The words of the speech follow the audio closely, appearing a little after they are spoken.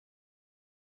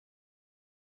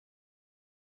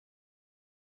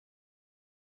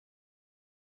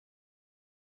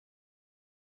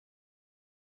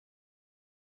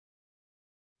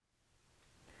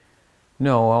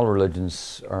No, all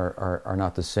religions are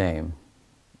not the same,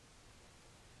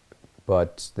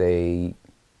 but they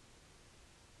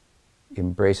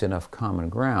embrace enough common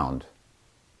ground,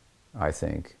 I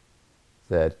think,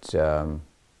 that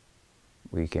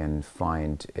we can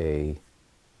find a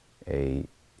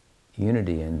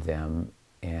unity in them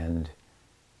and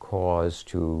cause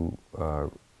to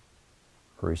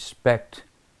respect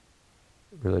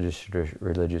religious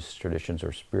traditions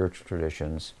or spiritual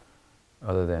traditions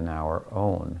other than our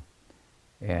own,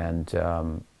 and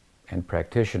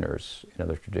practitioners in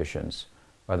other traditions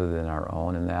other than our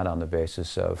own, and that on the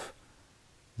basis of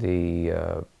the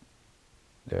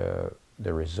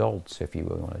results, if you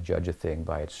will. You want to judge a thing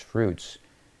by its fruits.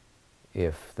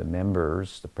 If the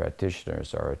members, the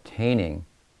practitioners, are attaining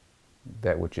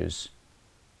that which in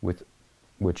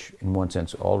one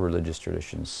sense all religious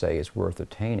traditions say is worth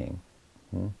attaining,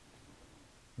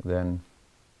 then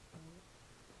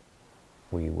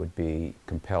we would be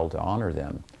compelled to honor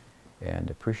them and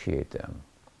appreciate them.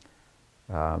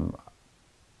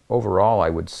 Overall, I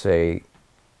would say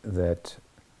that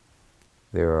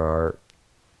there are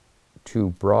two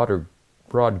broad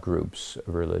groups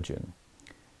of religion.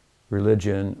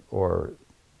 Religion or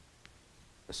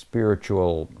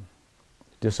spiritual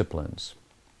disciplines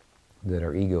that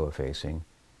are ego-effacing,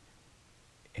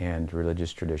 and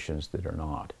religious traditions that are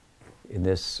not. In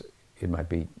this, it might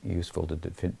be useful to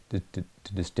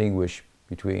distinguish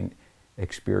between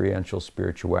experiential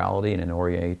spirituality and an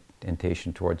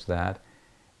orientation towards that,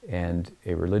 and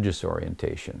a religious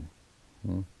orientation.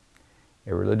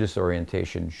 A religious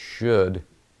orientation should,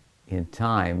 in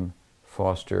time,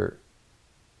 foster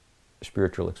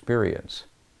spiritual experience.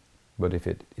 But if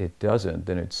it doesn't,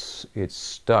 then it's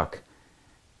stuck,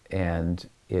 and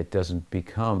it doesn't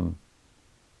become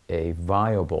a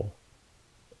viable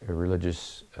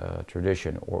religious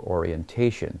tradition or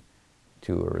orientation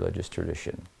to a religious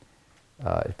tradition.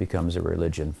 It becomes a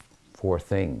religion for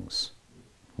things,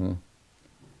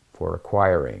 for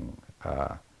acquiring,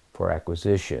 for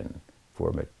acquisition,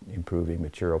 for improving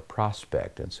material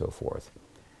prospect, and so forth,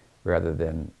 rather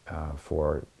than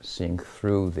for seeing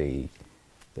through the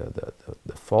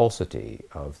falsity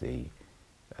of the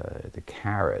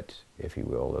carrot, if you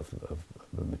will, of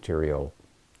the material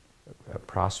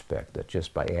prospect, that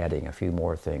just by adding a few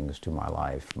more things to my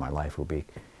life will be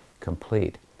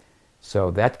complete.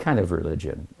 So that kind of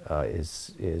religion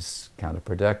is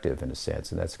counterproductive in a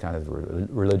sense, and that's kind of the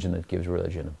religion that gives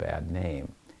religion a bad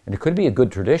name. And it could be a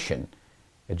good tradition,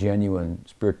 a genuine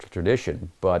spiritual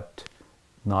tradition, but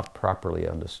not properly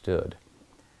understood.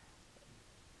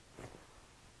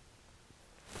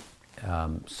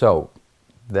 So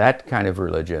that kind of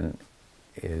religion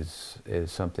is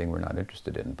something we're not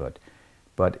interested in.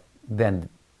 But then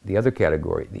the other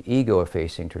category, the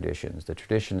ego-effacing traditions, the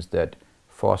traditions that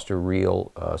foster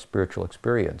real spiritual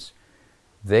experience,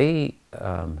 they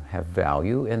have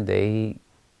value, and they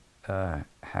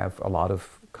have a lot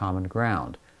of common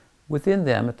ground. Within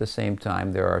them, at the same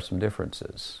time, there are some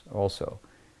differences also.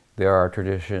 There are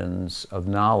traditions of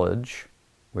knowledge,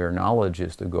 where knowledge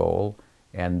is the goal,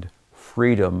 and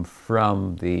freedom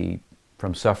from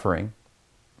suffering,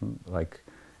 like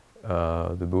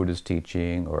the Buddha's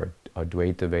teaching, or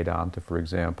Advaita Vedanta, for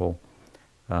example.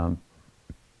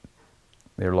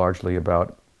 They're largely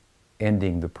about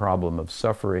ending the problem of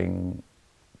suffering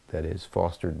that is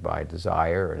fostered by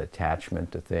desire and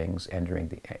attachment to things, ending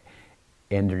the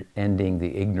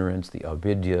ignorance, the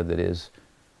avidya that is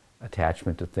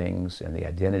attachment to things, and the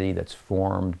identity that's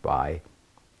formed by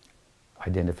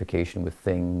identification with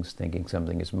things, thinking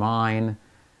something is mine,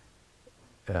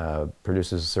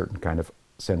 produces a certain kind of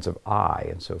sense of I,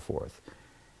 and so forth.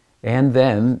 And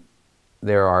then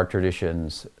there are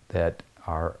traditions that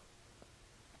are,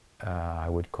 I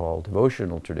would call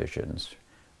devotional traditions,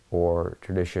 or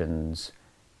traditions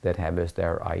that have as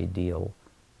their ideal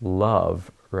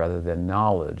love rather than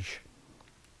knowledge.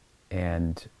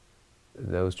 And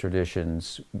those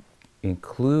traditions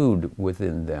include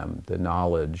within them the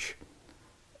knowledge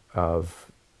of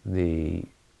the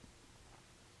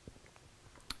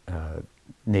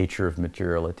nature of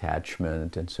material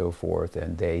attachment and so forth,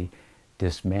 and they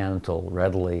dismantle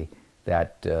readily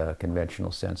that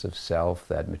conventional sense of self,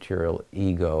 that material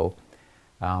ego,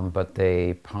 but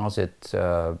they posit,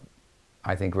 I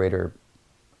think, greater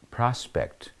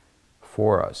prospect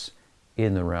for us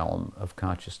in the realm of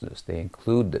consciousness. They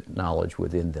include the knowledge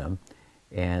within them,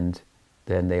 and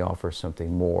then they offer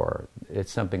something more.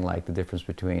 It's something like the difference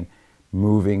between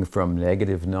moving from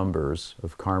negative numbers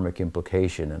of karmic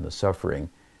implication and the suffering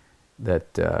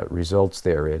that results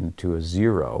therein to a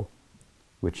zero,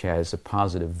 which has a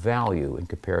positive value in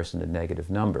comparison to negative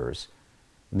numbers,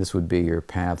 And this would be your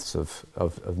paths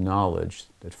of knowledge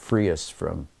that free us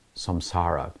from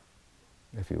samsara,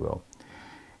 if you will.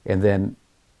 And then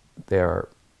there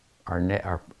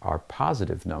are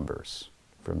positive numbers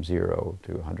from 0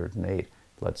 to 108,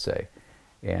 let's say.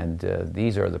 And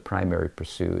these are the primary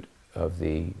pursuit of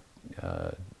the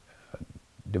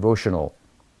devotional,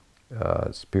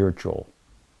 spiritual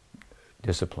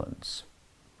disciplines.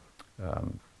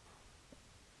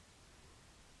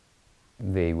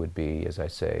 They would be, as I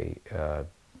say,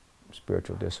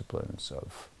 spiritual disciplines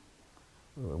of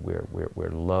where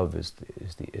love is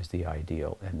the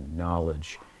ideal, and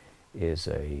knowledge is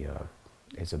a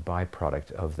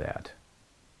byproduct of that.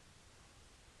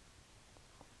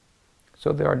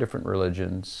 So there are different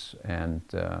religions, and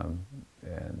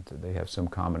they have some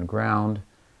common ground,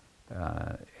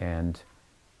 and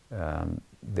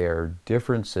their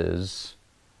differences,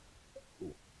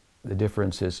 the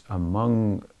differences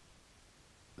among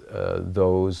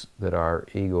those that are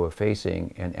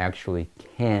ego-effacing and actually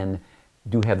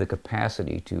do have the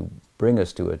capacity to bring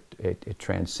us to a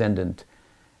transcendent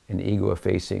and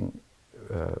ego-effacing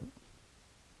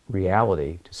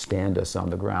reality, to stand us on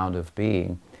the ground of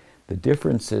being. The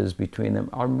differences between them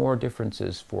are more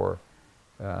differences for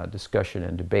discussion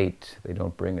and debate. They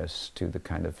don't bring us to the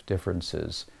kind of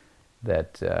differences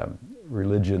that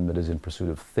religion that is in pursuit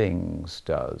of things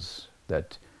does,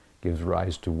 that gives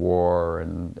rise to war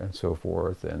and so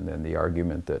forth, and then the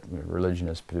argument that religion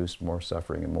has produced more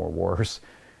suffering and more wars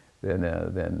than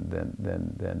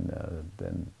the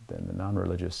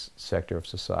non-religious sector of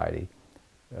society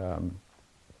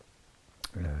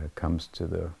comes to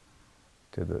the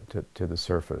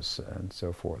surface and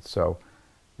so forth. So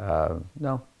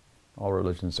no, all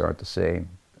religions aren't the same,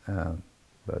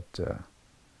 but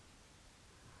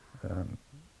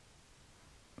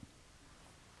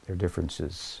their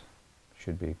differences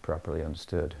should be properly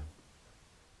understood.